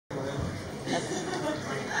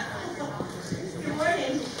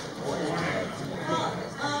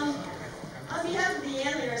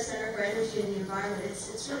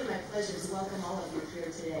It's really my pleasure to welcome all of you here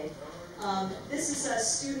today. This is a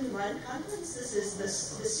student-run conference. This is the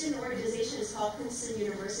student organization is called Princeton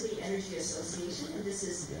University Energy Association, and this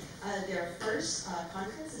is their first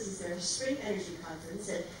conference. This is their spring energy conference,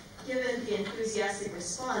 and given the enthusiastic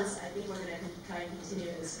response, I think we're going to try and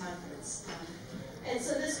continue this conference. And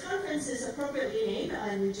so this conference is appropriately named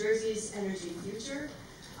on New Jersey's energy future.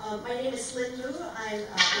 My name is Lynn Liu. I'm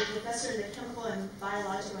a professor in the Chemical and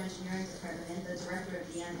Biological Engineering Department and the director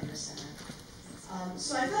of the Ann Center.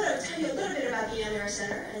 So I thought I would tell you a little bit about the Ann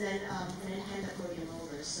Center and then hand the podium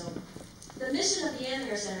over. So the mission of the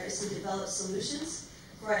Ann Center is to develop solutions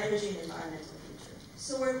for our energy and environmental future.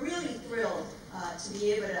 So we're really thrilled to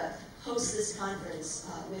be able to host this conference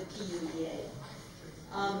with PUEA.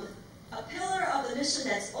 A pillar of the mission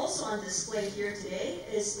that's also on display here today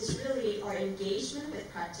is really our engagement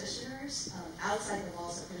with practitioners outside the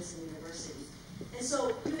walls of Princeton University. And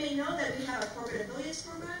so you may know that we have a corporate affiliates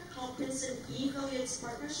program called Princeton E-Affiliates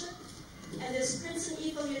Partnership. And this Princeton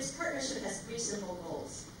E-Affiliates Partnership has three simple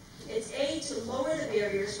goals. It's A, to lower the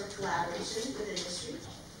barriers for collaboration with industry.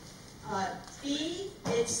 B,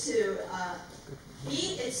 it's to,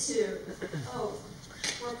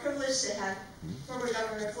 we're privileged to have former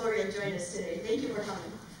Governor Florio join us today. Thank you for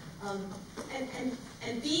coming.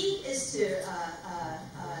 And B is to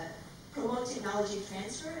promote technology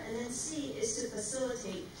transfer, and then C is to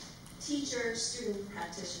facilitate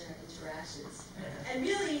teacher-student-practitioner interactions. And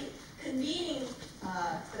really convening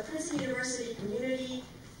the Princeton University community,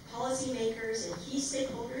 policymakers, and key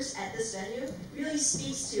stakeholders at this venue really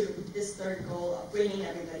speaks to this third goal of bringing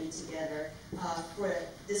everybody together for a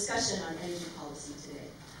discussion on energy policy today.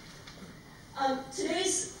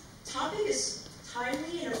 Today's topic is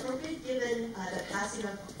timely and appropriate given the passing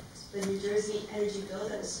of the New Jersey energy bill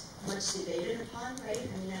that was much debated upon, right?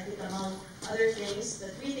 I mean, I think among other things, the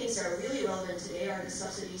three things that are really relevant today are the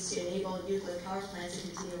subsidies to enable nuclear power plants to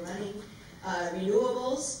continue running,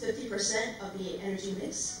 renewables, 50% of the energy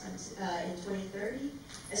mix in 2030,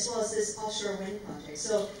 as well as this offshore wind project.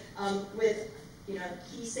 So with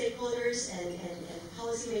key stakeholders and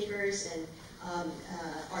policymakers and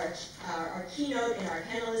our keynote and our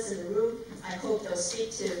panelists in the room, I hope they'll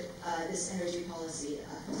speak to this energy policy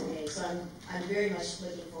today. So I'm very much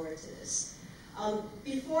looking forward to this.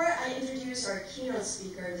 Before I introduce our keynote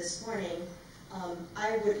speaker this morning,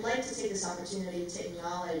 I would like to take this opportunity to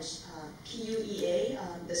acknowledge PUEA,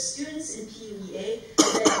 the students in PUEA,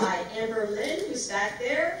 led by Amber Lynn, who's back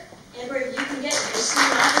there. Amber, if you can get your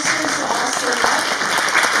student officers to all stand up.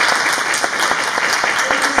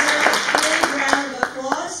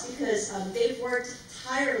 Because they've worked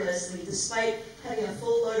tirelessly despite having a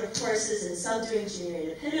full load of courses and some doing junior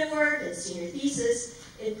independent work and senior thesis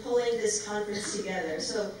in pulling this conference together.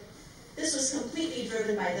 So this was completely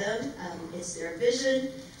driven by them. It's their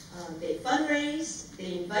vision. They fundraised.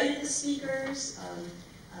 They invited the speakers.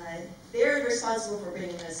 They're responsible for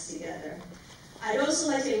bringing us together. I'd also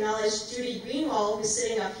like to acknowledge Judy Greenwald, who's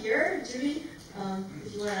sitting up here. Judy,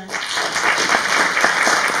 if you want to...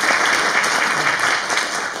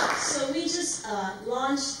 So we just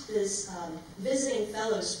launched this Visiting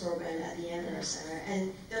Fellows program at the Ann Center,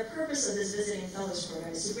 and the purpose of this Visiting Fellows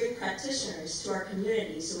program is to bring practitioners to our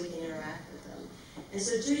community so we can interact with them. And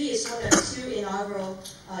so Judy is one of two inaugural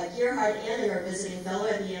Gerhard Anninger Visiting Fellow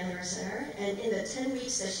at the Ann Center, and in the 10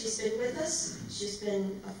 weeks that she's been with us, she's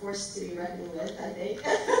been a force to be reckoned with, I think.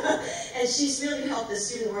 And she's really helped the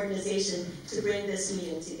student organization to bring this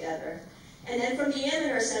meeting together. And then from the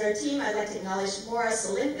Ann Center team, I'd like to acknowledge Maura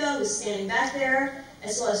Salimka, who's standing back there,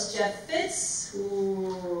 as well as Jeff Fitz,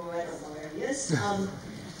 who I don't know where he is.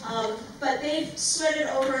 But they've sweated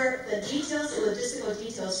over the details, the logistical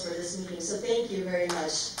details for this meeting, so thank you very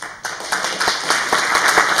much.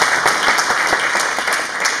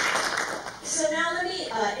 So now let me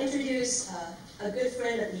introduce a good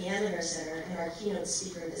friend of the Ann Center and our keynote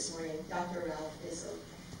speaker this morning, Dr. Ralph Izzo,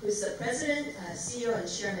 who's the president, CEO, and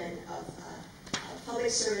chairman of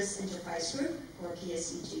Public Service Enterprise Group, or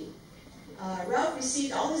PSEG. Ralph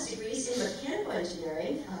received all his degrees in mechanical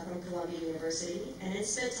engineering from Columbia University, and then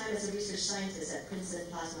spent time as a research scientist at Princeton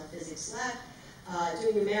Plasma Physics Lab,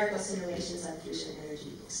 doing numerical simulations on fusion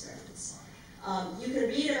energy experiments. You can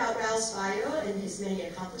read about Ralph's bio and his many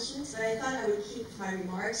accomplishments, but I thought I would keep my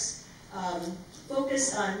remarks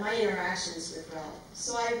focused on my interactions with Ralph.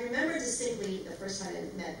 So I remember distinctly the first time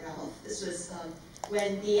I met Ralph. This was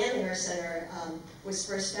when the Ann Center was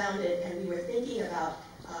first founded, and we were thinking about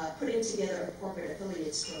putting together a corporate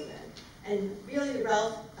affiliates program. And really,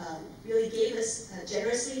 Ralph really gave us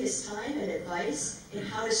generously his time and advice in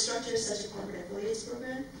how to structure such a corporate affiliates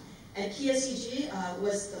program. And PSEG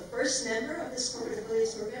was the first member of this corporate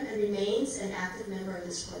affiliates program and remains an active member of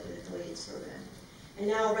this corporate affiliates program. And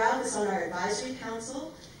now Ralph is on our advisory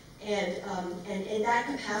council, and in that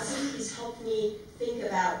capacity, he's helped me think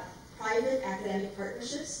about private academic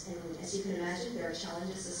partnerships, and as you can imagine, there are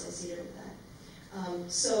challenges associated with that.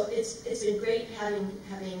 So it's been great having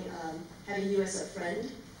you as a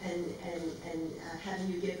friend and having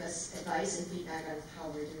you give us advice and feedback on how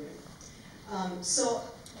we're doing. So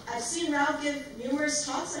I've seen Ralph give numerous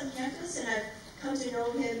talks on campus, and I've come to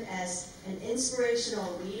know him as an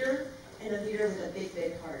inspirational leader and a leader with a big,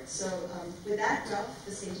 big heart. So with that, Ralph,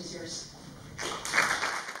 the stage is yours.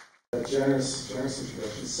 Generous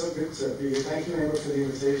introduction. It's so good to be here. Thank you, Amber, for the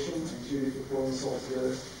invitation, and Judy for pulling this all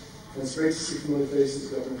together. And it's great to see familiar faces,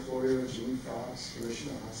 Governor Florio, Jeannie Fox,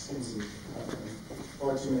 Commissioner Hoskins, and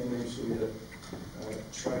far too many names for me to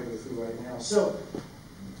try to go through right now. So,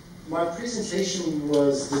 my presentation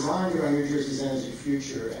was designed around New Jersey's energy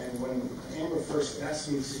future, and when Amber first asked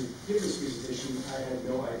me to give this presentation, I had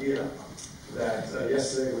no idea that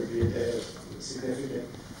yesterday would be a day of significant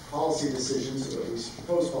policy decisions, or at least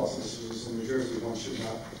proposed policy decisions in New Jersey. One should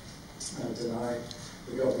not deny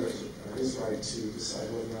the governor his right to decide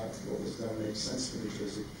whether or not what was done makes sense for New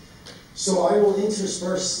Jersey. So I will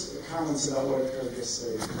intersperse comments about what occurred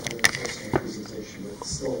yesterday in the first presentation, but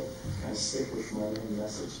still kind of stick with my main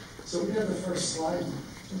message. So we have the first slide.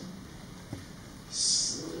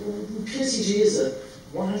 PSEG is a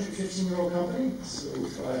 115-year-old company. So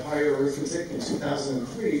by higher arithmetic, in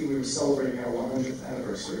 2003, we were celebrating our 100th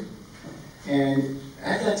anniversary. And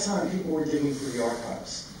at that time, people were digging through the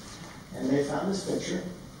archives. And they found this picture.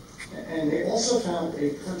 And they also found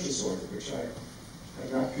a purchase order, which I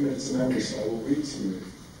have not committed to memory, so I will read to you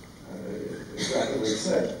exactly what it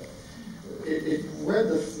said. It read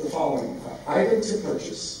the following: item to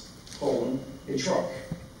purchase, a truck.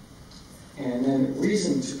 And then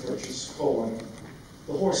reason to purchase,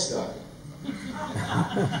 the horse died.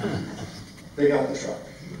 They got the truck.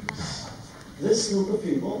 This group of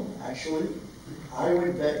people, actually, I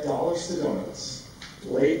would bet dollars to donuts,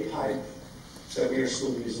 laid pipe that we are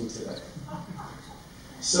still using today.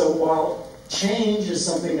 So while change is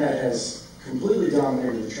something that has completely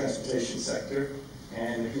dominated the transportation sector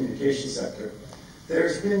and the communication sector,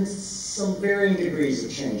 there's been some varying degrees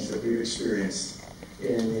of change that we've experienced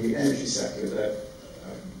in the energy sector that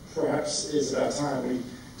perhaps is about time we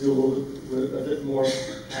do with a bit more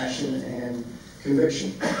passion and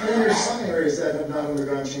conviction. And then there's some areas that have not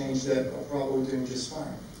undergone change that are probably doing just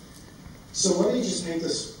fine. So let me just paint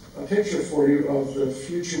a picture for you of the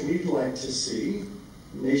future we'd like to see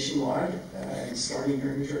nationwide and starting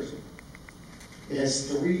here in New Jersey. It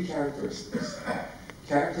has three characteristics.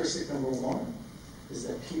 Characteristic number one is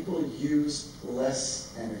that people use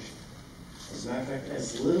less energy. As a matter of fact,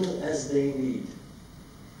 as little as they need.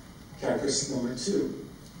 Characteristic number two,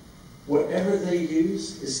 whatever they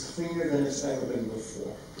use is cleaner than it's ever been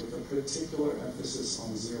before, with a particular emphasis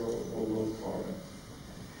on zero or low carbon.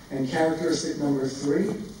 And characteristic number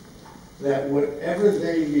three, that whatever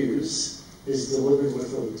they use is delivered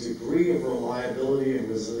with a degree of reliability and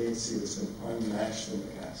resiliency that's been unmatched in the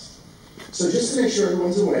past. So just to make sure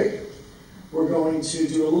everyone's awake, we're going to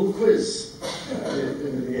do a little quiz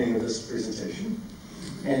in the beginning of this presentation,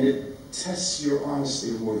 and it tests your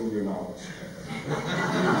honesty more than your knowledge.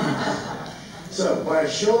 So, by a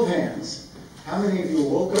show of hands, how many of you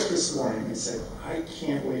woke up this morning and said, I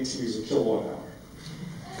can't wait to use a kilowatt hour?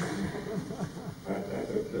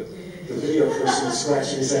 The video person is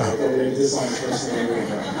scratching his head. Okay, dishonest person.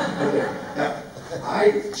 Okay. Now,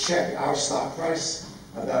 I check our stock price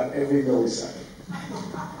about every millisecond.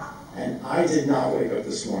 And I did not wake up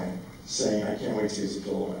this morning saying, I can't wait to use a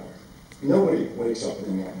kilowatt hour. Nobody wakes up in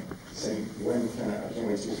the morning saying, when can I can't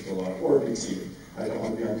wait to use a kilowatt hour, or a big TV. I don't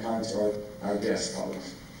want to be unkind to our guest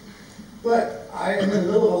colleagues. But I am in the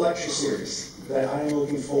middle of a lecture series that I am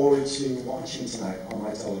looking forward to watching tonight on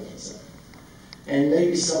my television set. And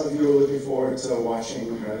maybe some of you are looking forward to watching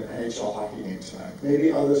an NHL hockey game tonight.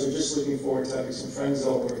 Maybe others are just looking forward to having some friends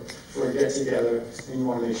over for a get-together, and you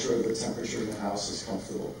want to make sure that the temperature in the house is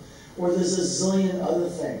comfortable. Or there's a zillion other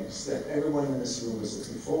things that everyone in this room is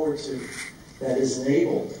looking forward to that is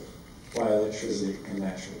enabled by electricity and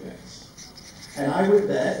natural gas. And I would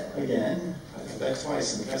bet, again, I bet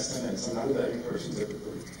twice in the past 10 minutes, I'm not a betting person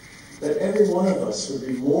typically, that every one of us would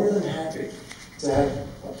be more than happy to have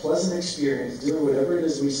a pleasant experience doing whatever it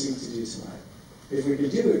is we seek to do tonight, if we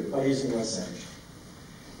could do it by using less energy.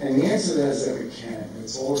 And the answer to that is that we can, and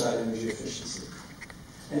it's all about energy efficiency.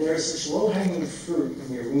 And there is such low-hanging fruit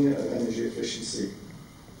in the arena of energy efficiency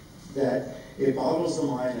that it boggles the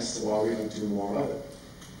mind as to why we don't do more of it.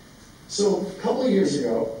 So a couple of years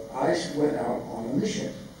ago, I went out on a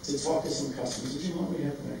mission to talk to some customers. Did you want me to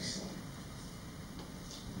have the next slide?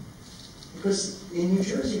 Because in New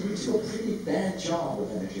Jersey, we do a pretty bad job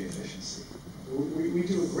of energy efficiency. We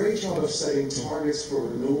do a great job of setting targets for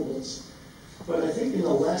renewables, but I think in the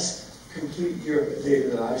last complete year of data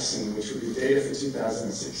that I've seen, which would be data for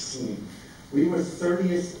 2016, we were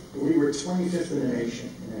 25th in the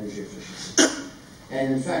nation in energy efficiency.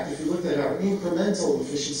 And in fact, if you looked at our incremental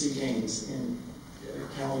efficiency gains in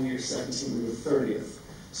calendar year 17, we were 30th.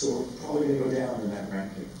 So we're probably going to go down in that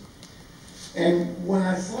ranking. And when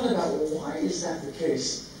I thought about, well, why is that the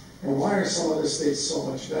case? And why are some other states so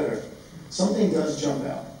much better? Something does jump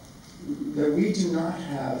out. That we do not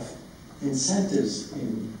have incentives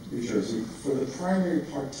in New Jersey for the primary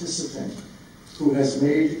participant who has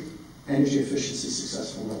made energy efficiency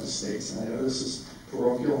successful in other states. And I know this is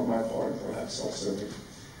parochial on my part, perhaps self-serving.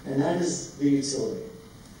 And that is the utility.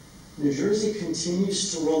 New Jersey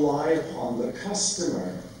continues to rely upon the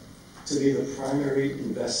customer to be the primary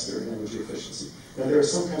investor in energy efficiency. Now, there are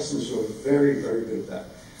some customers who are very, very good at that.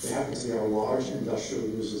 They happen to be our large industrial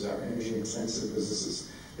users, our energy-intensive businesses.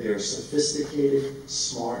 They are sophisticated,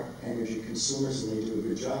 smart energy consumers, and they do a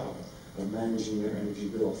good job of managing their energy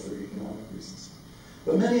bill for economic reasons.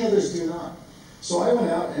 But many others do not. So I went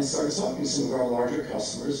out and started talking to some of our larger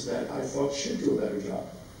customers that I thought should do a better job.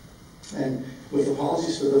 And with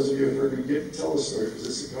apologies for those of you who have heard me tell the story, because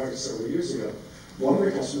this occurred several years ago, one of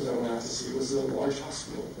the customers I went out to see was a large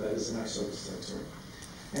hospital that is in our service territory.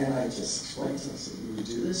 And I just explained to them, I said, you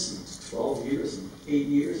do this in 12 years, and 8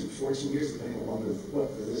 years, and 14 years, depending on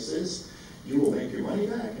what this is, you will make your money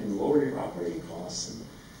back and lower your operating costs.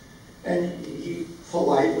 And he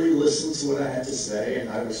politely listened to what I had to say, and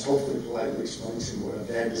I was hopefully politely explaining to him what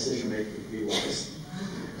a bad decision maker he was.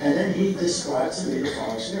 And then he described to me the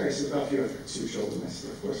following scenario. He said, well, if you have 2 children, I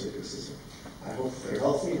said, of course I do. He said, I hope they're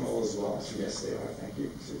healthy and all as well. I said, yes, they are, thank you.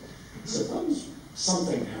 He said, suppose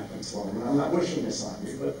something happened to them, and I'm not wishing this on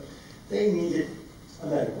you, but they needed a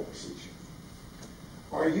medical procedure.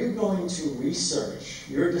 Are you going to research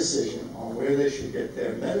your decision on where they should get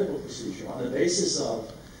their medical procedure on the basis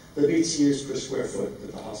of the BTUs per square foot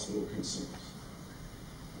that the hospital consumes?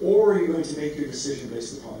 Or are you going to make your decision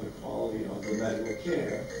based upon the quality of the medical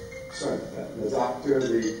care? Sorry about that. The doctor,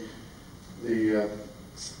 the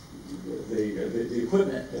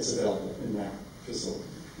equipment that's available in that facility.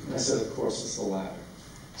 And I said, of course, it's the latter.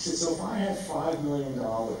 He said, so if I have $5 million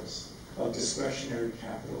of discretionary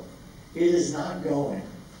capital, it is not going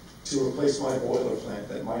to replace my boiler plant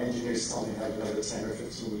that my engineers tell me have another 10 or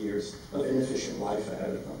 15 years of inefficient life ahead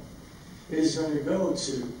of them. It is going to go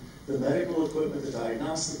to the medical equipment, the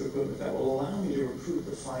diagnostic equipment that will allow me to recruit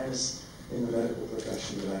the finest in the medical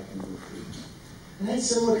profession that I can recruit. And I had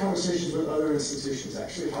similar conversations with other institutions,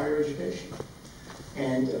 actually higher education.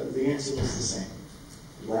 And the answer was the same.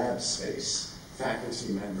 Lab space,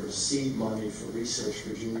 faculty members, seed money for research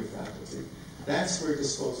for junior faculty. That's where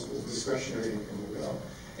disposable, discretionary income will go.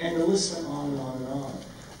 And the list went on and on and on.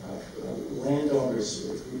 Landowners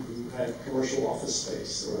who had commercial office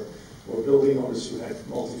space, or building owners who had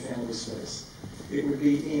multifamily space. It would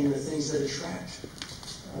be in the things that attract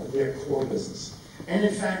their core business. And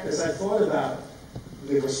in fact, as I thought about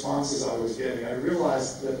the responses I was getting, I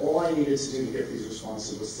realized that all I needed to do to get these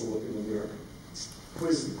responses was to look in the mirror.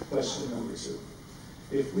 Quiz question number 2.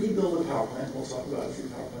 If we build a power plant, we'll talk about a few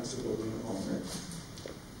power plants we're building in a moment,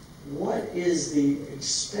 what is the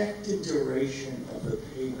expected duration of the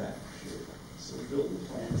payback period? So we build the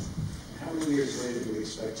plant, and how many years later do we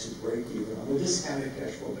expect to break even on a discounted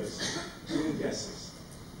cash flow basis? How many guesses?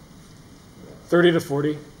 30 to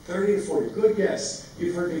 40. 30 to 40. Good guess.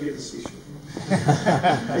 You've heard me give the speech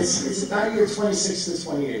before. It's about year 26 to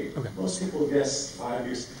 28. Okay. Most people guess 5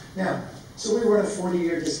 years. Now, so we run a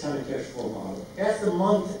 40-year discounted cash flow model. After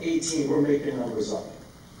month 18, we're making numbers up.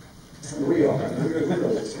 We are. Who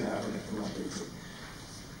knows what's going to happen after month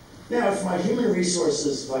 18? Now, if my human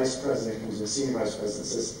resources vice president comes in, senior vice president,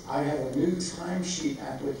 says, I have a new timesheet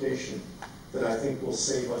application that I think will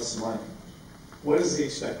save us money, what is the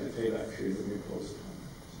expected payback period that we impose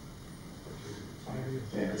upon it? 5 years.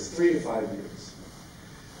 Yeah, it's 3 to 5 years.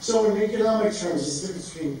 So in economic terms, there's a difference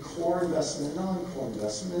between core investment and non-core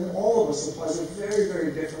investment, and all of us applies a very,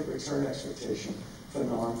 very different return expectation for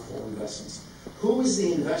non-core investments. Who is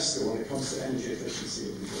the investor when it comes to energy efficiency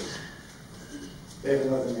in New Jersey? They have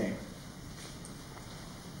another name.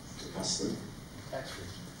 The customer.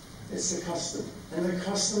 It's the customer. And the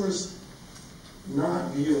customer's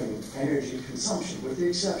not viewing energy consumption, with the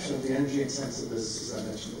exception of the energy-intensive businesses I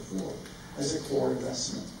mentioned before, as a core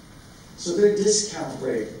investment. So their discount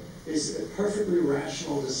rate is a perfectly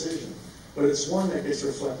rational decision, but it's one that gets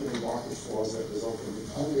reflected in market flaws that result in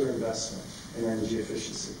underinvestment in energy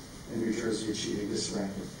efficiency, and New Jersey achieving this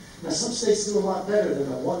ranking. Now, some states do a lot better than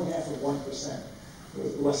the 0.5%,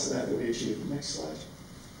 less than that we achieved. Next slide.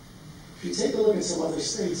 If you take a look at some other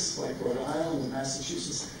states, like Rhode Island and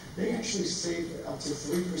Massachusetts, they actually save up to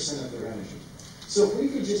 3% of their energy. So if we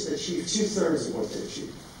could just achieve 2/3 of what they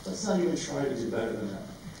achieve, let's not even try to do better than that.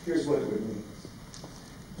 Here's what it would mean.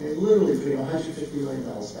 They're literally putting $150 million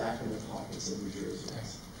back in the pockets of New Jersey,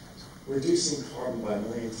 reducing carbon by 1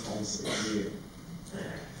 million tons a year.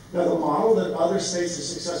 Now, the model that other states have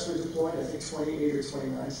successfully deployed, I think 28 or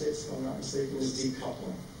 29 states, if I'm not mistaken, is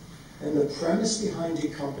decoupling. And the premise behind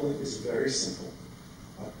decoupling is very simple.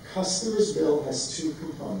 A customer's bill has two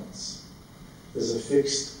components. There's a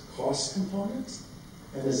fixed cost component,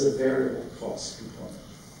 and there's a variable cost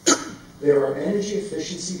component. There are energy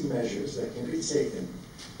efficiency measures that can be taken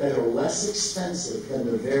that are less expensive than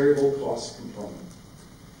the variable cost component.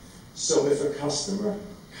 So if a customer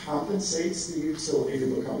compensates the utility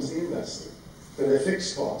who becomes the investor for their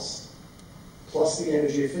fixed cost, plus the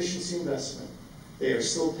energy efficiency investment, they are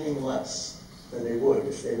still paying less than they would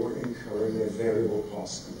if they were incurring their variable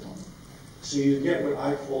cost component. So you get what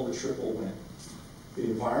I call the triple win. The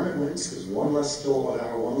environment wins because 1 less kilowatt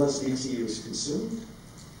hour, 1 less BTU is consumed.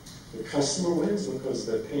 The customer wins because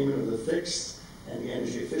the payment of the fixed and the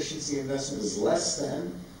energy efficiency investment is less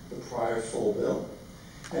than the prior full bill.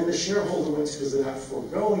 And the shareholder wins because they're not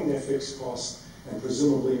foregoing their fixed cost, and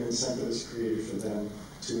presumably an incentive is created for them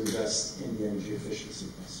to invest in the energy efficiency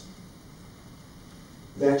investment.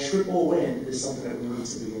 That triple win is something that we need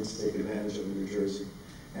to begin to take advantage of in New Jersey.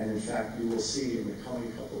 And in fact, you will see in the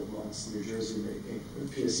coming couple of months, New Jersey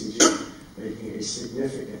PSEG making a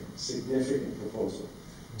significant proposal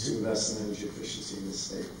to invest in energy efficiency in this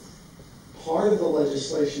state. Part of the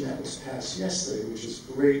legislation that was passed yesterday, which is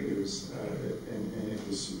great news, and it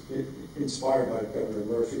was inspired by Governor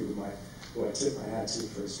Murphy, who I tip my hat to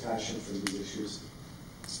for his passion for these issues,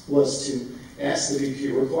 was to ask the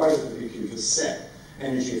BPU, require the BPU to set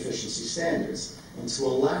energy efficiency standards and to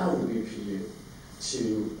allow the BPU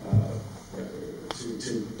to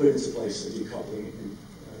put into place a decoupling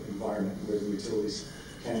environment where the utilities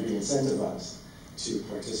can be incentivized to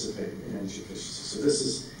participate in energy efficiency. So this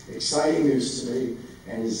is exciting news to me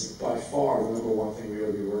and is by far the #1 thing we ought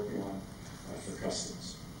to be working on for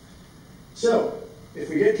customers. So if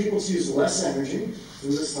we get people to use less energy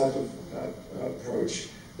through this type of approach,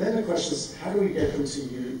 then the question is, how do we get them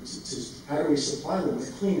how do we supply them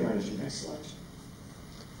with cleaner energy? Next slide.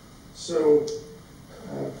 So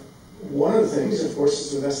one of the things, of course, is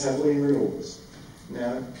to invest heavily in renewables.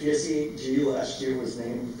 Now, PSEG last year was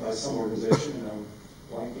named by some organization, and I'm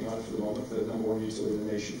blanking on it for the moment, the #1 utility in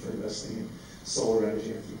the nation for investing in solar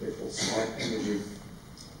energy. I think they're called Smart Energy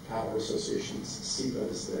Power Associations. SEPA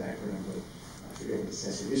is the acronym, but I forget what it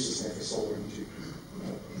stands for. It used to stand for Solar Energy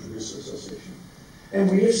Producer Association. And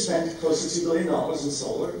we have spent close to $2 billion in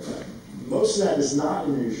solar. Most of that is not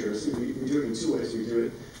in New Jersey. We do it in two ways. We do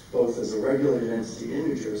it both as a regulated entity in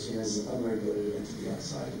New Jersey and as an unregulated entity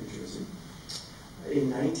outside of New Jersey. In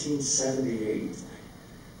 1978,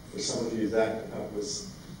 for some of you, that was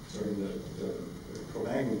during the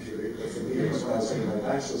Cro-Magnon period, but for me, it was when I was getting my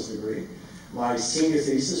bachelor's degree. My senior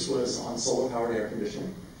thesis was on solar-powered air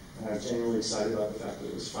conditioning, and I was genuinely excited about the fact that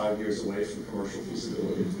it was 5 years away from commercial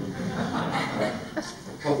feasibility.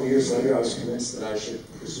 A couple years later, I was convinced that I should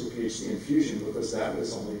pursue a PhD in fusion because that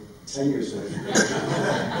was only 10 years away.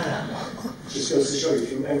 Just goes to show you,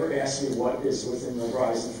 if you ever ask me what is within the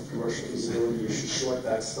horizon for commercial feasibility, you should short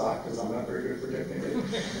that stock because I'm not very good at predicting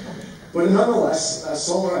it. But nonetheless,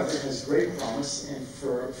 solar, I think, has great promise, and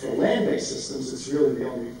for land-based systems, it's really the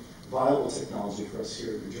only viable technology for us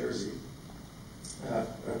here in New Jersey. A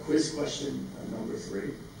quiz question, number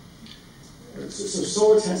 3. So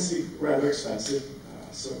solar tends to be rather expensive.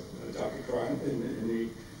 So Dr. Crime in the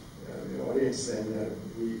audience, and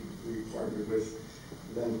we partnered with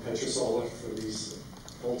then Petrosolar for these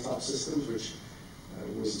pole-top systems, which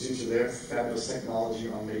was due to their fabulous technology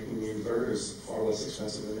on making the inverters far less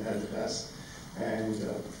expensive than they had in the past. And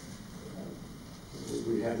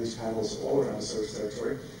we have these panels all around the service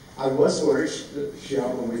territory. I was worried,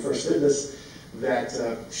 when we first did this, that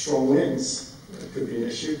strong winds could be an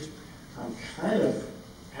issue. I'm kind of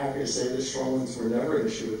happy to say that strong winds were never an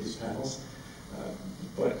issue with these panels.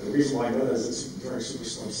 But the reason why I know that is that during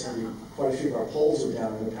Superstorm Sandy, quite a few of our poles were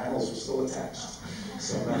down and the panels were still attached.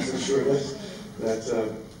 So I'm not so sure that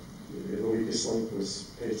the weakest link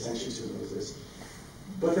was paid attention to in those days.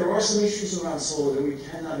 But there are some issues around solar that we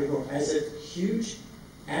cannot ignore. As a huge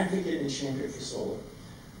advocate and champion for solar,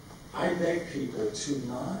 I beg people to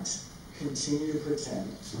not continue to pretend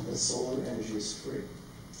that solar energy is free.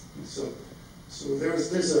 So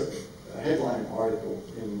there's a headline article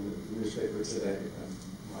in the newspaper today,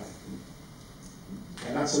 my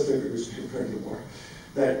not so favorite newspaper anymore,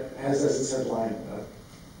 that has as its headline,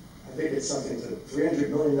 I think it's something to $300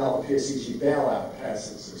 million PSEG bailout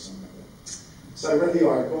passes or something like that. So I read the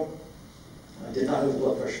article. I did not have a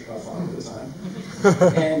blood pressure cuff on at the time.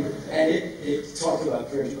 and it talked about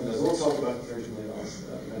 $300 million. We'll talk about $300 million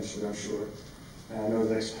eventually, I'm sure. And I know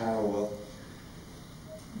the next panel will.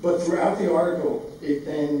 But throughout the article, it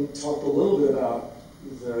then talked a little bit about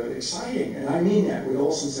the exciting, and I mean that with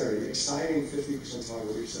all sincerity, exciting 50%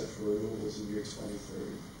 target we've set for renewables in the year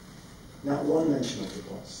 2030. Not one mention of the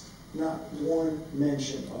cost. Not one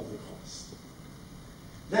mention of the cost.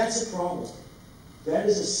 That's a problem. That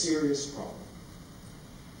is a serious problem.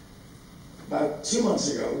 About 2 months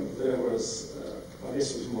ago, there was, I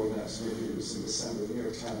guess it was more than that, so maybe it was in December, the New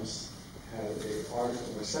York Times had an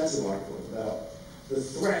article, an extensive article about the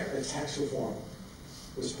threat that tax reform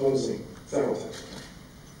was posing, federal tax reform.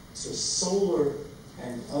 So solar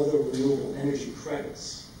and other renewable energy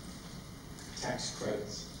credits, tax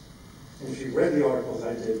credits. And if you read the article that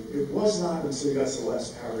I did, it was not until you got to the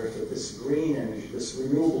last paragraph that this green energy, this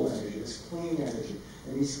renewable energy, this clean energy,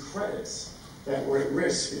 and these credits that were at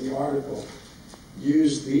risk in the article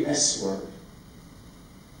used the S word,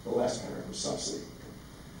 the last paragraph, subsidy.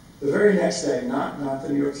 The very next day, not the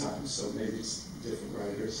New York Times, so maybe it's different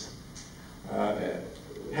writers,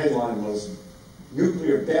 headline was,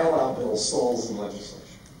 nuclear bailout bill stalls in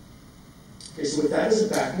legislation. Okay, so with that as a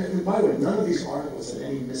background, and by the way, none of these articles had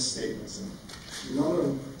any misstatements in them. None of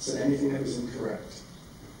them said anything that was incorrect.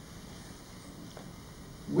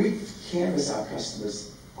 We canvass our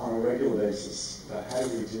customers on a regular basis about how do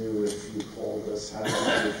we do if you called us, how do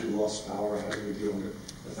we do if you lost power, how do we do under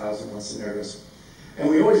 1,001 scenarios. And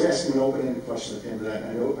we always ask them an open-ended question at the end of that.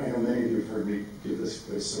 I know many of you have heard me give this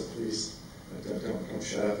quiz, so please don't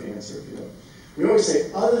shut out the answer if you don't. We always say,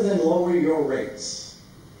 other than lower your rates,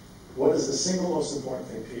 what is the single most important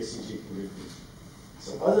thing PSEG can do for you?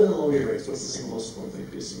 So other than lower your rates, what's the single most important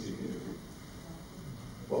thing PSEG can do for you?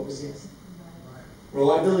 What was the answer?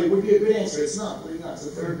 Reliability would be a good answer. It's not. Believe it or not. It's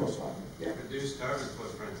the third most popular. Yeah? Reduced carbon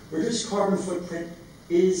footprint. Reduced carbon footprint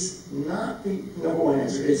is not the number one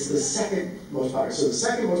answer. It's the second most popular. So the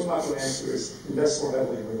second most popular answer is invest more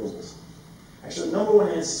heavily in renewables. Actually, the number one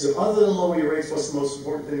answer to other than lower your rates, what's the most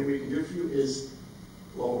important thing that we can do for you is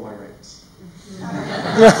lower my rates.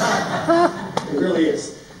 It really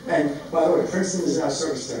is. And by the way, Princeton is now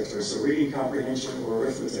service territory, so reading comprehension or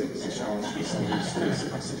arithmetic is a challenge for some of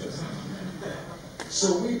these students.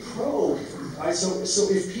 So we probe. Right? So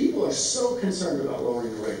if people are so concerned about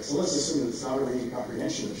lowering the rates, so let's assume that it's not a reading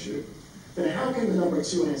comprehension issue, then how can the number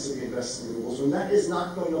two answer be invest in renewables when that is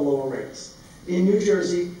not going to lower rates? In New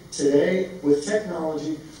Jersey, today, with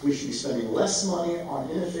technology, we should be spending less money on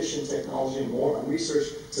inefficient technology and more on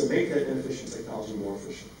research to make that inefficient technology more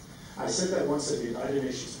efficient. I said that once at the United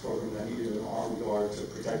Nations program that I needed an armed guard to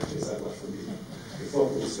protect me as I left the meeting. We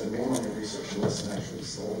thought we would spend more money on research and less on actually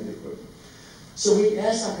installing the equipment. So we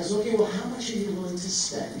asked our customers, okay, well, how much are you willing to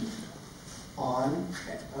spend on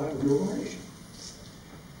renewable energy?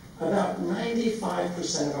 About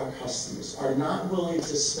 95% of our customers are not willing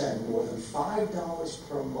to spend more than $5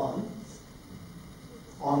 per month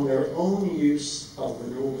on their own use of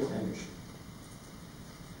renewable energy.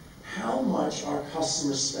 How much are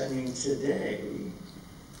customers spending today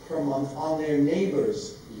per month on their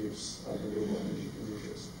neighbor's use of renewable energy in New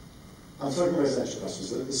Jersey? I'm talking residential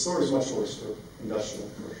customers. The story is much worse for industrial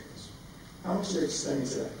and commercial customers. How much are they spending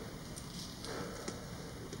today?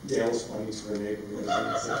 Dale's pointing to her neighbor.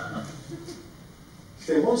 If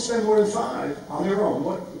they won't spend more than $5 on their own,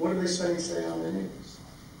 what are they spending today on their neighbors?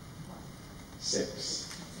 $6.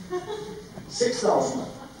 $6 a month.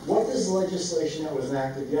 What does legislation that was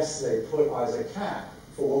enacted yesterday put as a cap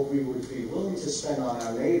for what we would be willing to spend on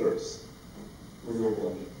our neighbors' renewable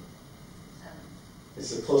energy? 7.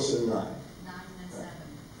 It's closer to 9. 9 and 7.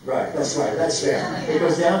 Right, that's right, that's fair. It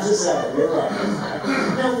goes down to 7, you're right.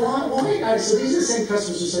 Now, why? So these are the same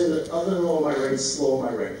customers who say that other than lower my rates, lower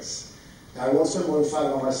my rates. Now, I won't spend more than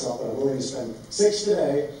 $5 on myself, but I'm willing to spend 6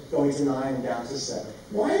 today, going to 9 and down to 7.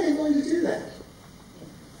 Why are they willing to do that?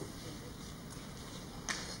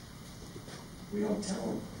 We don't tell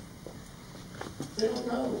them. They don't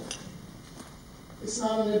know. It's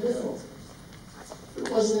not on their bill. It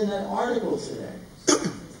wasn't in that article today.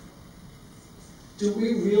 Do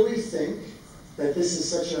we really think that this is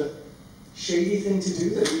such a shady thing to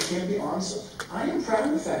do that we can't be honest? I am proud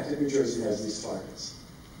of the fact that New Jersey has these targets.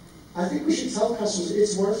 I think we should tell customers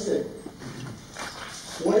it's worth it.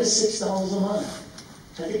 What is $6 a month?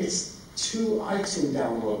 I think it's 2 iTunes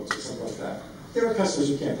downloads or something like that. There are customers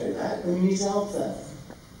who can't pay that, and we need to help them.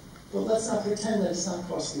 But let's not pretend that it's not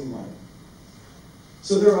costing money.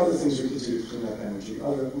 So there are other things we could do to clean up energy,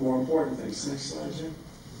 other more important things. Next slide, Jim.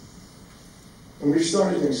 And we've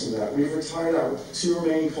started doing some of that. We've retired our 2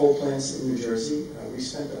 remaining coal plants in New Jersey. We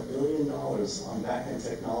spent $1 billion on back-end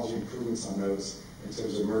technology improvements on those in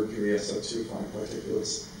terms of mercury, SO2, fine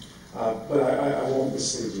particulates. But I won't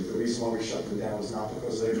mislead you. The reason why we shut them down was not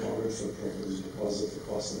because of their carbon footprint, it was because of the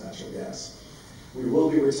cost of natural gas. We will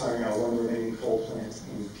be retiring our 1 remaining coal plant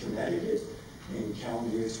in Connecticut in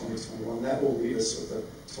calendar year 2021. That will leave us with a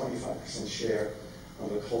 25% share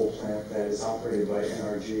of a coal plant that is operated by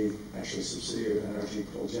NRG, actually a subsidiary of NRG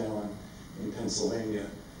called Genelon in Pennsylvania,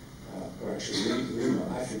 or actually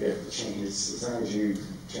Rima, I forget the chain, it's NRG,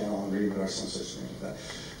 Genelon, Rima, or some such thing like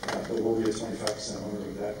that. But we'll be a 25% owner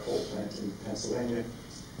of that coal plant in Pennsylvania,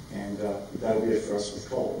 and that'll be it for us with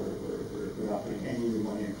coal. We're not putting any new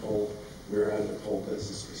money in coal. We're out of the coal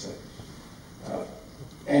business per se.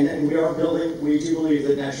 And we are building, we do believe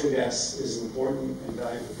that natural gas is an important and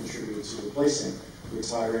valuable contributor to replacing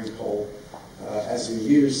retiring coal as we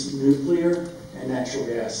use nuclear and natural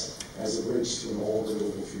gas as a bridge to an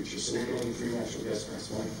all-renewable future. So we're building 3 natural gas plants,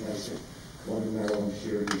 1 in Connecticut, 1 in Maryland,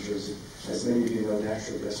 here in New Jersey. As many of you know,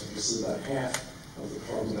 natural gas produces about half of the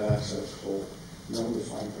carbon dioxide of coal, none of the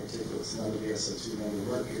fine particulates, none of the SO2, none of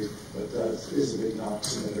the mercury, but is a big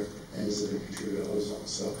NOx emitter and is a big contributor to ozone.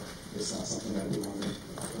 So it's not something that we want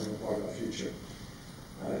to be part of our future.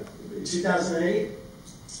 In 2008,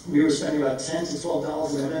 we were spending about $10 to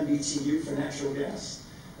 $12 an MMBTU for natural gas.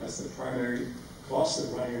 That's the primary cost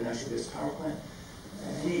of running a natural gas power plant.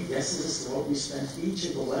 Any guesses as to what we spent each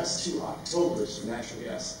of the last 2 Octobers for natural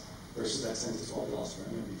gas versus that $10 to $12 per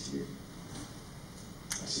MMBTU?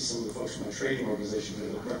 I see some of the folks from my trading organization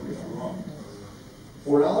that will correct me if I'm wrong.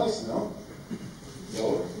 $4? No.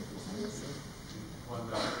 Lower.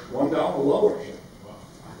 $1 lower.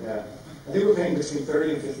 Yeah. I think we're paying between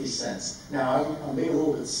 30 and 50 cents. Now, I'm being a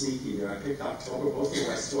little bit sneaky there. I picked October. Both of the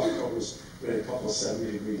last 2 Octobers, we had a couple of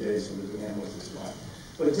 70-degree days when the demand wasn't too high.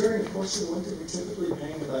 But during the course of the winter, we're typically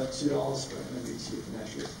paying about $2 per MMBTU for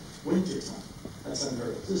natural gas. Winter time. That's unheard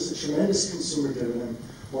of. This is a tremendous consumer dividend,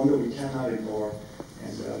 one that we cannot ignore.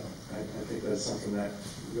 And I think that's something that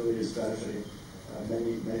really is benefiting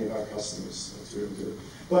many of our customers. That's really good.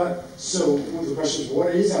 But, so the question is,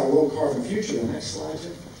 what is our low-carbon future? The next slide,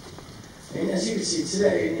 Jim. And as you can see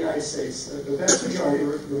today in the United States, the vast majority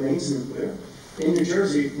remains nuclear. In New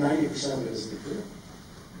Jersey, 90% of it is nuclear.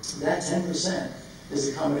 That 10% is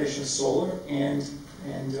a combination of solar and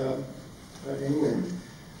wind.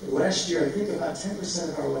 Last year, I think about 10%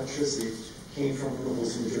 of our electricity came from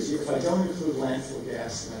renewables in New Jersey. If I don't include landfill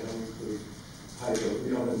gas and I don't include hydro, we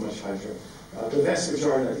don't have much hydro. The vast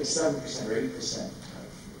majority, I think 7% or 8%,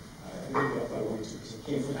 I moved up by 1 or 2%,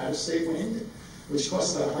 came from out-of-state wind, which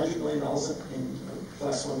costs about $100 million in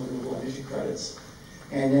Class 1 renewable energy credits.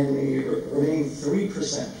 And then the remaining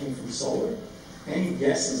 3% came from solar. Any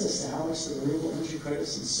guesses as to how much the renewable energy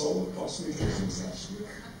credits in solar cost New Jersey last year?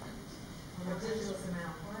 A ridiculous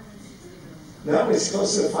amount. No, it's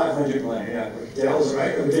closer to 500 million. Yeah, Dale's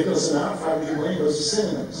right. A ridiculous amount, 500 million. Those are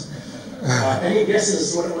synonyms. Any guesses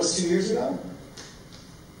as to what it was 2 years ago?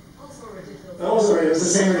 Also ridiculous. It was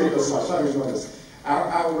the same ridiculous amount, 500 million.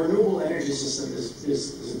 Our renewable energy system is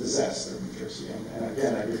a disaster in New Jersey. And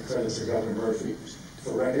again, I give credit to Governor Murphy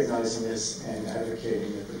for recognizing this and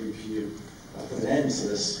advocating that the BPU put an end to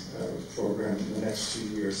this program in the next 2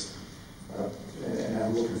 years. And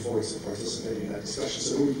I'm looking forward to participating in that discussion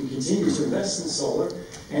so that we can continue to invest in solar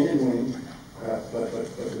and in wind, but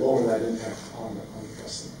lower that impact on the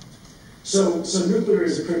customer. So nuclear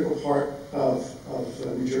is a critical part of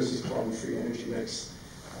New Jersey's carbon-free energy mix,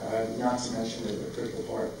 not to mention a critical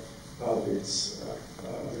part of its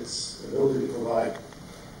ability to provide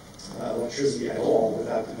electricity at all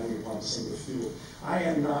without depending upon a single fuel. I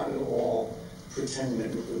am not at all pretending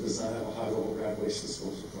that nuclear does not have a high-level grad waste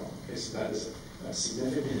disposal problem. Okay, so that is a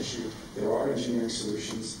significant issue. There are engineering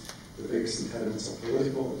solutions. The biggest impediments are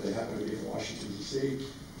political. They happen to be in Washington, D.C.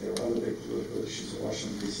 There are other big political issues in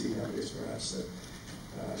Washington, D.C. nowadays, perhaps,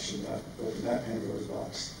 that should not open that Pandora's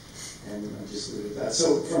box. And just leave it at that.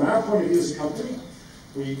 So from our point of view as a company,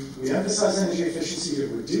 we emphasize energy efficiency to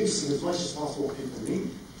reduce as much as possible what people need.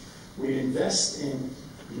 We invest in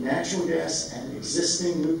natural gas and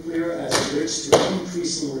existing nuclear as a bridge to an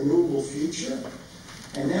increasing renewable future.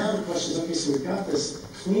 And now the question is, okay, so we've got this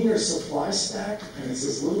cleaner supply stack, and it's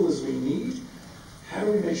as little as we need. How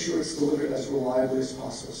do we make sure it's delivered as reliably as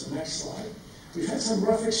possible? So next slide. We've had some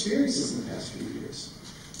rough experiences in the past few years.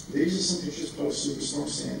 These are some pictures post Superstorm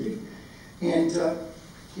Sandy. And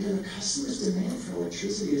the customer's demand for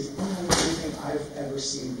electricity is unlike anything I've ever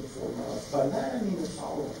seen before in my life. By that I mean the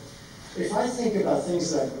following. If I think about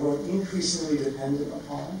things that I've grown increasingly dependent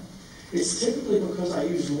upon, it's typically because I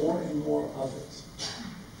use more and more of it.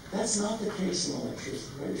 That's not the case in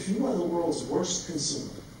electricity, right? If you are the world's worst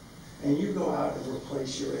consumer, and you go out and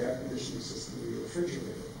replace your air conditioning system or your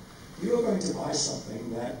refrigerator, you are going to buy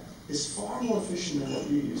something that is far more efficient than what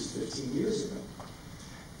you used 15 years ago.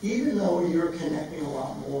 Even though you're connecting a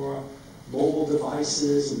lot more mobile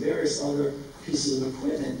devices and various other pieces of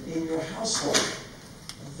equipment in your household,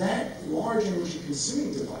 that large energy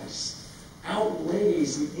consuming device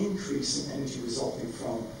outweighs the increase in energy resulting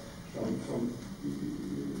from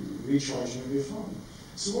recharging of your phone.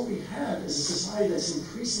 So what we have is a society that's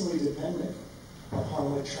increasingly dependent upon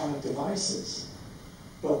electronic devices.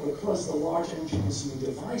 But because the large energy consuming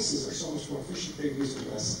devices are so much more efficient, they're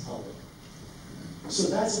using less of it. So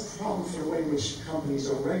that's a problem for the way in which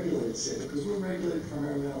companies are regulated today, because we're regulated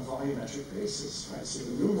primarily on a volumetric basis, right? So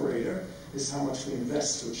the numerator is how much we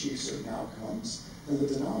invest to achieve certain outcomes, and the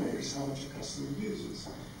denominator is how much a customer uses.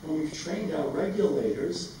 And we've trained our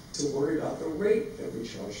regulators to worry about the rate that we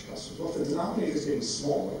charge customers. Well, if the denominator is getting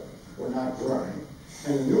smaller or not growing,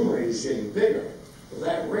 and the numerator is getting bigger, well,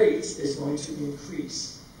 that rate is going to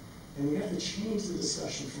increase. And we have to change the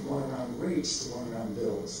discussion from one around rates to one around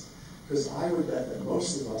bills. Because I would bet that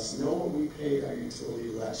most of us know what we paid our utility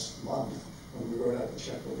last month when we wrote out the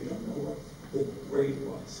check, but we don't know what the rate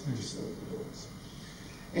was. We just know what the bill was.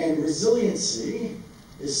 And resiliency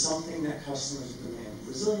is something that customers demand.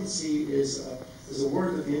 Resiliency is a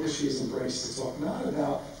word that the industry has embraced to talk not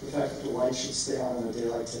about the fact that the lights should stay on a day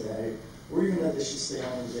like today, or even that they should stay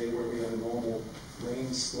on a day where we have a normal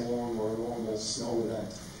rainstorm or a normal snow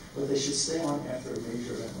event, but they should stay on after a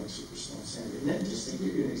major event like Superstorm Sandy. And then just to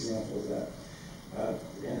give you an example of that,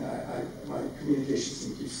 and my communications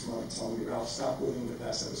team keeps telling me, Ralph, stop living in the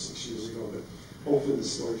past. That was 6 years ago, but hopefully the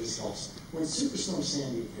story just helps. When Superstorm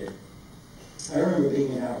Sandy hit, I remember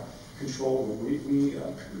being in our control room.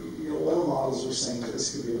 Oil models were saying that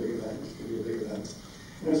this could be a big event, it could be a big event.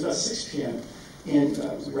 And it was about 6 p.m., and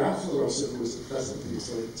Ralph LaRosa, who was the president of the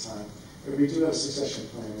utility at the time, and we do have a succession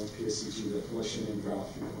plan with PSEG that unless you named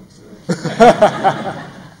Ralph, you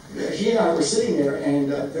won't. He and I were sitting there,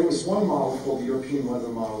 and there was one model called the European weather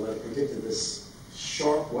model that predicted this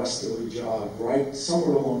sharp westerly jog right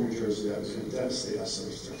somewhere along New Jersey that was going to devastate our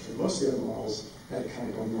service territory. Most of the other models had to kind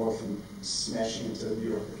of go north and smashing into New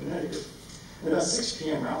York or Connecticut. And about 6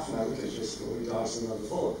 p.m., Ralph and I looked at each other and said, well, we dodged another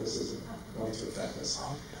bullet. This isn't going to affect us.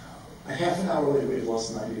 A half an hour later, we had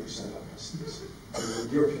lost 90% of our customers. And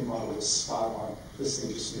the European model was spot on. This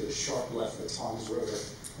thing just made a sharp left at Tom's River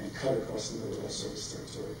and cut across the middle of our service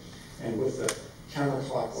territory. And with the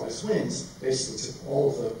counterclockwise winds, basically took all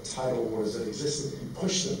of the tidal waters that existed and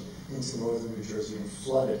pushed them into northern New Jersey and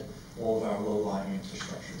flooded all of our low-lying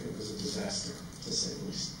infrastructure. It was a disaster, to say the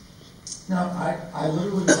least. Now, I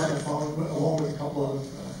literally was on the phone, along with a couple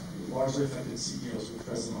of largely affected CEOs with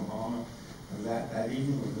President Obama that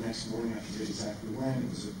evening or the next morning. I forget exactly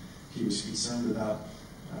when. He was concerned about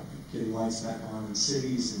getting lights back on in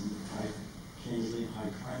cities and candidly high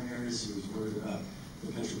crime areas. He was worried about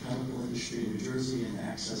the petrochemical industry in New Jersey and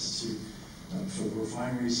access to for the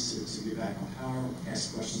refineries to get back on power,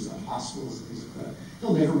 ask questions about hospitals and things like that.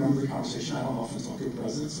 He'll never remember the conversation. I don't often talk to the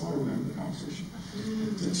president, so I remember the conversation.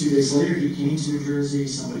 So 2 days later, he came to New Jersey.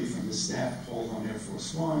 Somebody from his staff called on Air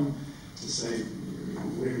Force One to say,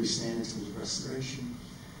 where do we stand in terms of restoration?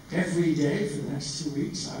 Every day for the next 2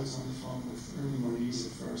 weeks, I was on the phone with Ernie Moniz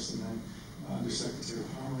at first, and then Undersecretary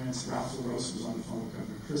of Homeland. Ralph LaRosa was on the phone with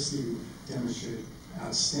Governor Christie, who demonstrated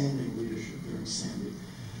outstanding leadership during Sandy.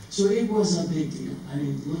 So it was a big deal. I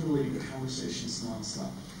mean, literally, the conversations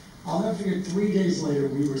nonstop. I'll never forget, 3 days later,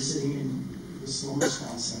 we were sitting in the Storm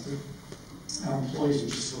Response Center. Our employees were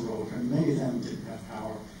just heroic. I mean, many of them didn't have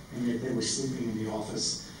power, and yet they were sleeping in the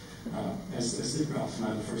office, as did Ralph and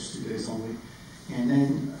I the first 2 days only. And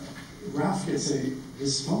then Ralph gets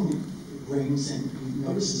his phone rings, and he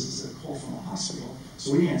notices it's a call from a hospital.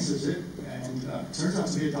 So he answers it, and it turns out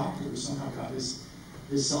to be a doctor who somehow got his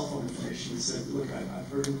cell phone information and said, look, I've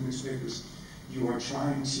heard in the newspapers you are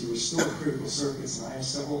trying to restore critical circuits, and I have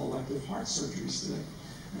several elective heart surgeries today.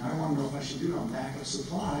 And I want to know if I should do it on backup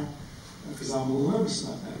supply, because I'm a little nervous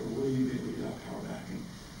about that, or will you be able to get our power back? And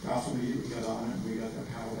Ralph immediately got on it, and we got that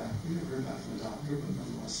power back. We never heard back from the doctor, but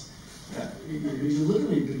nonetheless, you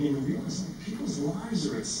literally begin to realize that people's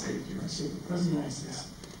lives are at stake here. So the President of the United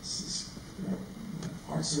States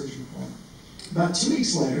heart surgery point. About 2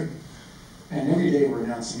 weeks later, and every day we're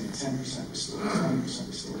announcing it 10% restored, 20%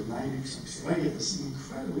 restored, 90% restored. I get this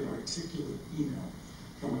incredibly articulate email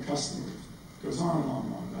from a customer. It goes on and on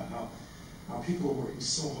and on about how people are working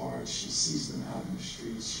so hard. She sees them out in the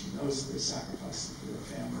streets. She knows that they're sacrificing for their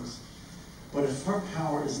families. But if her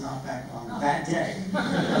power is not back on that day,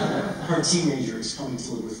 her teenager is coming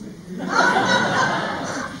to live with me.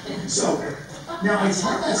 So, now I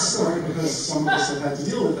tell that story because some of us have had to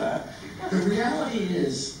deal with that. The reality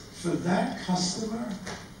is, for that customer,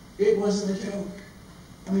 it wasn't a joke.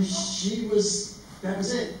 I mean, that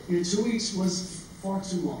was it. 2 weeks was far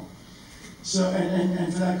too long. So,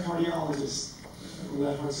 and for that cardiologist,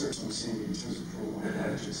 that heart surgeon, I'm saying in terms of prolonged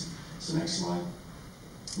outages. So next slide.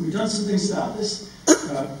 We've done some things about this.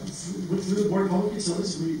 Through the Board of Public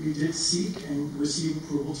Utilities, we did seek and receive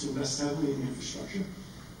approval to invest heavily in the infrastructure.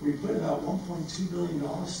 We put about $1.2 billion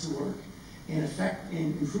to work in effect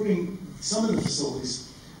in improving some of the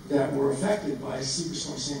facilities that were affected by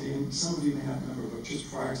Superstorm Sandy. And some of you may not remember, but just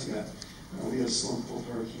prior to that, we had a storm called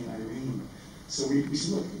Hurricane Irene. So we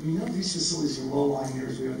said, look, we know these facilities are low-lying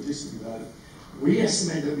areas. We have to do something about it. We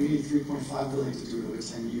estimate that we need $3.5 billion to do it over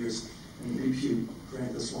 10 years, and the BPU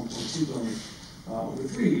granted us $1.2 billion over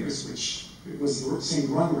 3 years, which was the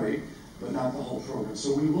same run rate, but not the whole program.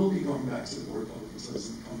 So we will be going back to the Board of Public Utilities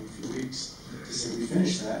in the coming few weeks to say we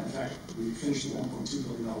finished that. In fact, we finished the $1.2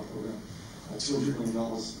 billion program, $200 million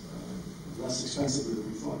less expensively than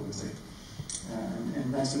we thought it would take.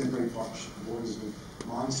 And that's been a great partnership. The board has been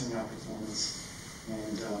monitoring our performance,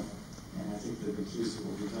 and I think they've been pleased with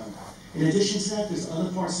what we've done. In addition to that, there's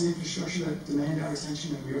other parts of the infrastructure that demand our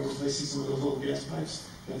attention, and we are replacing some of those old gas pipes.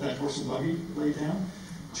 Got that horse and buggy laid down.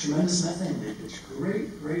 Tremendous methane leakage.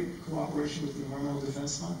 Great cooperation with the Environmental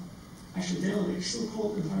Defense Fund. Actually, they still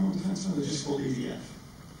call it the Environmental Defense Fund, they're just called EDF.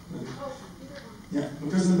 Yeah,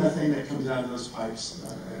 because of the methane that comes out of those pipes,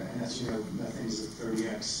 and as you know, methane is a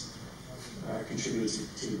 30x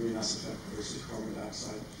contributed to the greenhouse effect versus carbon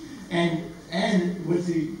dioxide. And with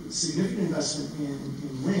the significant investment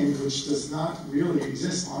in wind, which does not really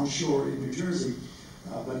exist onshore in New Jersey,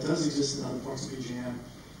 but does exist in other parts of PJM,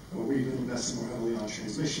 where we've been investing more heavily on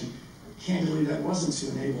transmission. Candidly, that wasn't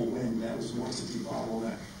to enable wind, that was more to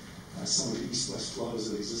debottleneck some of the east-west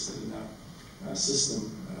flows that existed in our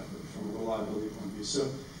system from a reliability point of view. So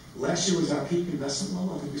last year was our peak investment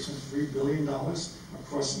level. I think we spent $3 billion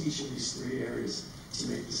across each of these three areas to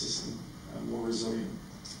make the system more resilient.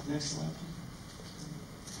 Next slide.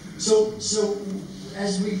 So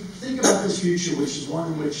as we think about this future, which is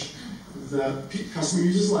one in which the customer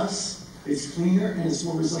uses less, it's cleaner, and it's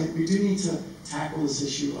more resilient, we do need to tackle this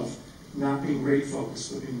issue of not being rate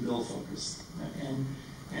focused, but being bill focused.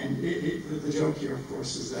 And the joke here, of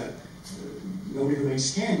course, is that nobody who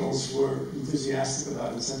makes candles were enthusiastic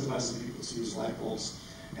about incentivizing people to use light bulbs.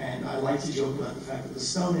 And I like to joke about the fact that the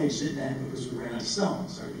Stone Age didn't end because we ran out of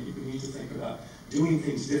stones. Right? We need to think about doing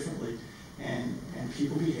things differently, and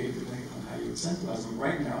people behave depending on how you incentivize them.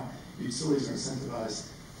 Right now, utilities are incentivized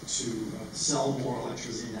to sell more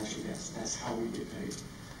electricity and natural gas. That's how we get paid.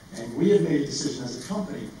 And we have made a decision as a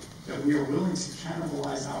company that we are willing to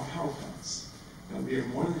cannibalize our power plants. We are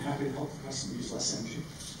more than happy to help the customer use less energy,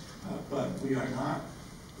 but we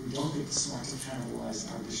don't think it's smart to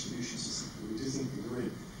cannibalize our distribution system. We do think the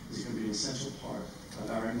grid is going to be an essential part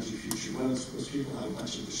of our energy future, whether it's because people have a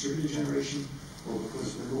bunch of distributed generation or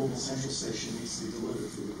because the renewable central station needs to be delivered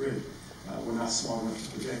through the grid. We're not smart enough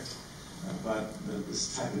to predict, but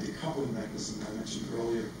this type of decoupling mechanism I mentioned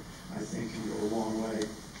earlier, I think can go a long way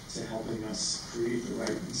to helping us create the right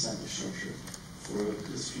incentive structure for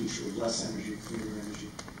this future of less energy, cleaner energy,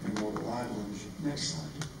 and more reliable energy. Next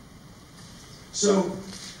slide. So,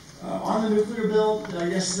 on the nuclear bill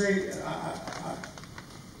yesterday,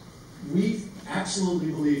 we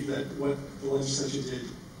absolutely believe that what the legislature did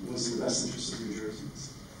was in the best interest of New Jerseyans.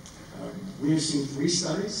 We have seen 3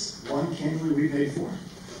 studies. One, candidly, we paid for.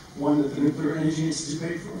 One that the Nuclear Energy Institute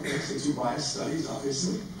paid for. Okay, so 2 biased studies,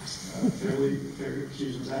 obviously. Fairly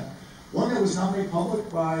accused of that. One that was not made public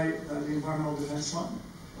by the Environmental Defense Fund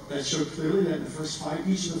that showed clearly that in the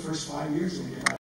each of the first 5 years, and again,